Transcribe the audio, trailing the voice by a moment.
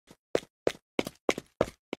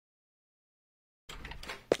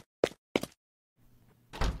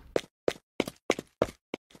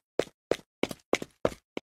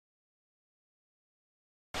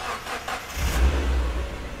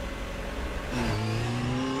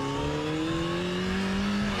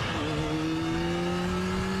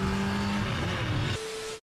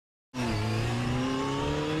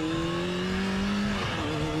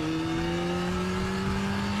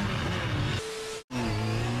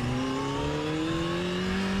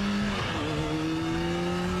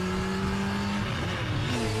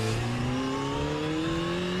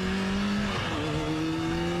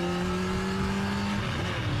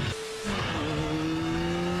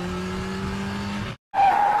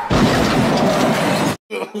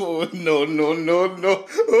Oh, no, no, no, no.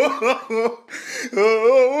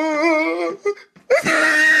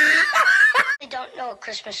 I don't know what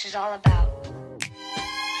Christmas is all about.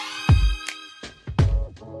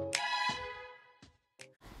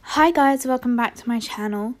 Hi guys, welcome back to my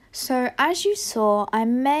channel. So as you saw, I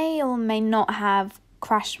may or may not have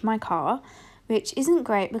crashed my car, which isn't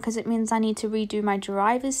great because it means I need to redo my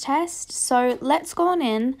driver's test. So let's go on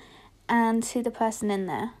in and see the person in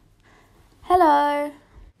there. Hello.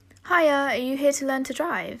 Hiya, are you here to learn to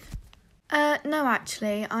drive? No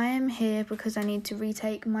actually, I am here because I need to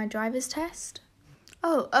retake my driver's test.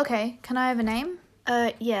 Oh, okay. Can I have a name?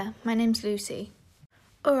 Yeah, my name's Lucy.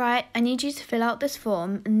 Alright, I need you to fill out this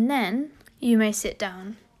form and then you may sit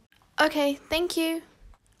down. Okay, thank you.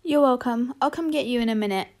 You're welcome. I'll come get you in a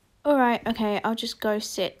minute. Alright, okay, I'll just go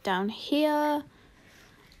sit down here.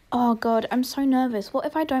 Oh god, I'm so nervous. What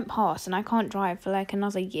if I don't pass and I can't drive for like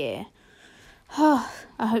another year?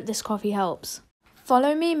 I hope this coffee helps.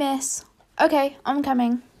 Follow me, miss. Okay, I'm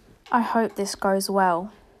coming. I hope this goes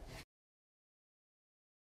well.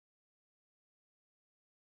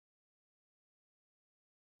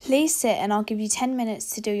 Please sit and I'll give you 10 minutes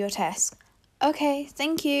to do your test. Okay,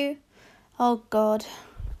 thank you. Oh god.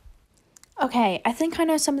 Okay, I think I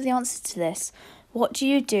know some of the answers to this. What do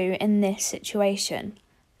you do in this situation?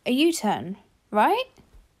 A U-turn, right?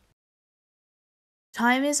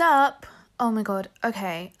 Time is up. Oh my god,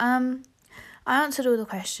 okay. I answered all the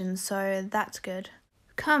questions, so that's good.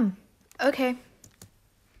 Come. Okay.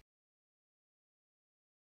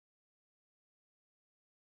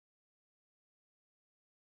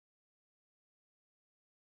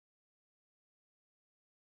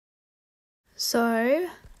 So,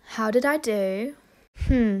 how did I do?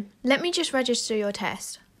 Let me just register your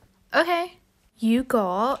test. Okay. You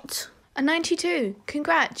got a 92.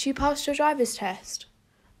 Congrats, you passed your driver's test.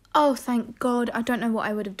 Oh, thank God. I don't know what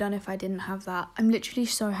I would have done if I didn't have that. I'm literally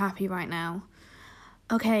so happy right now.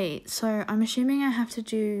 Okay, so I'm assuming I have to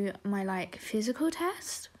do my, physical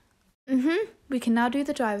test? We can now do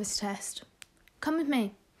the driver's test. Come with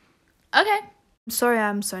me. Okay. I'm sorry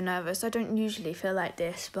I'm so nervous. I don't usually feel like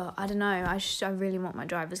this, but I don't know. I really want my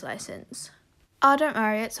driver's license. Oh, don't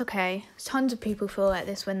worry. It's okay. Tons of people feel like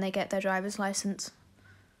this when they get their driver's license.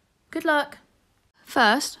 Good luck.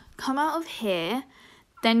 First, come out of here,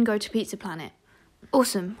 then go to Pizza Planet.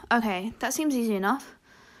 Awesome. Okay, that seems easy enough.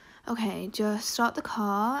 Okay, just start the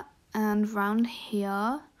car and round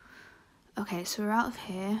here. Okay, so we're out of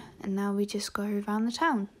here, and now we just go around the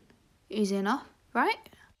town. Easy enough, right?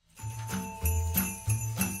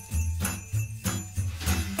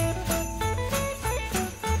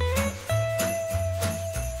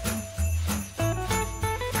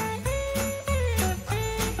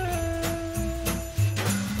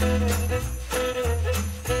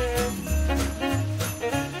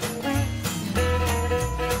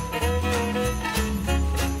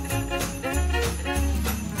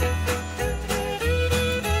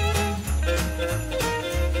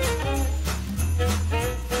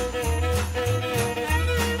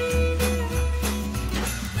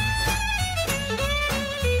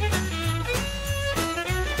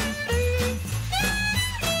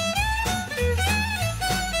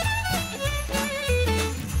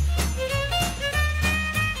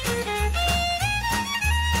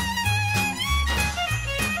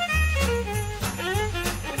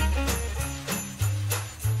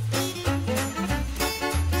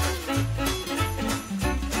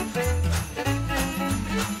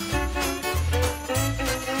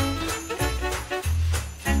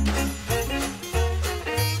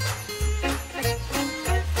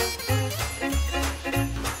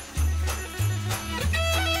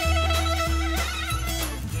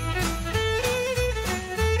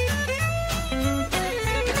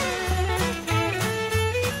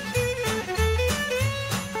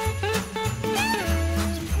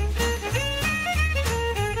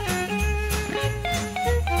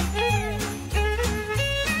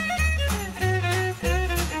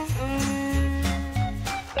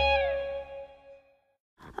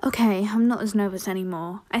 Okay, I'm not as nervous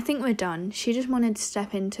anymore. I think we're done. She just wanted to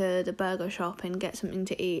step into the burger shop and get something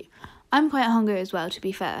to eat. I'm quite hungry as well, to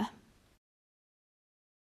be fair.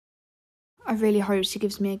 I really hope she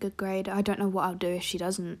gives me a good grade. I don't know what I'll do if she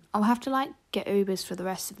doesn't. I'll have to, get Ubers for the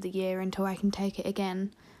rest of the year until I can take it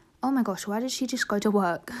again. Oh my gosh, why did she just go to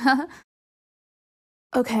work?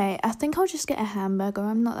 Okay, I think I'll just get a hamburger.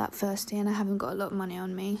 I'm not that thirsty and I haven't got a lot of money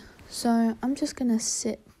on me. So I'm just gonna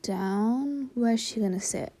sit down. Where's she gonna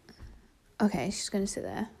sit? Okay, she's gonna sit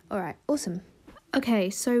there. Alright, awesome. Okay,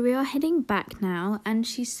 so we are heading back now and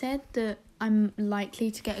she said that I'm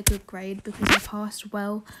likely to get a good grade because I passed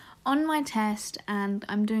well on my test and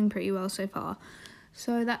I'm doing pretty well so far.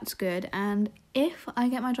 So that's good. And if I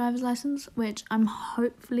get my driver's license, which I'm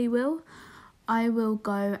hopefully will, I will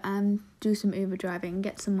go and do some Uber driving,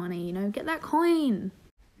 get some money, you know, get that coin.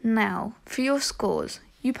 Now, for your scores,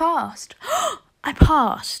 you passed. I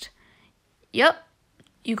passed. Yep,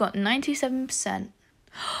 you got 97%.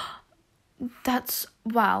 That's,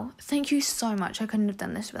 wow, thank you so much. I couldn't have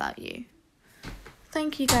done this without you.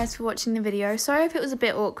 Thank you guys for watching the video. Sorry if it was a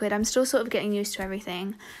bit awkward. I'm still sort of getting used to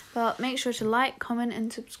everything. But make sure to like, comment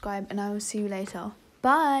and subscribe, and I will see you later.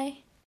 Bye.